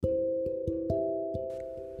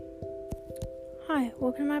Hi,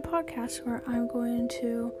 welcome to my podcast where I'm going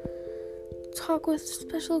to talk with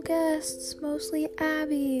special guests, mostly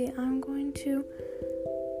Abby. I'm going to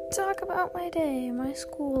talk about my day, my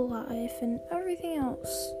school life, and everything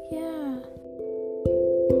else. Yeah.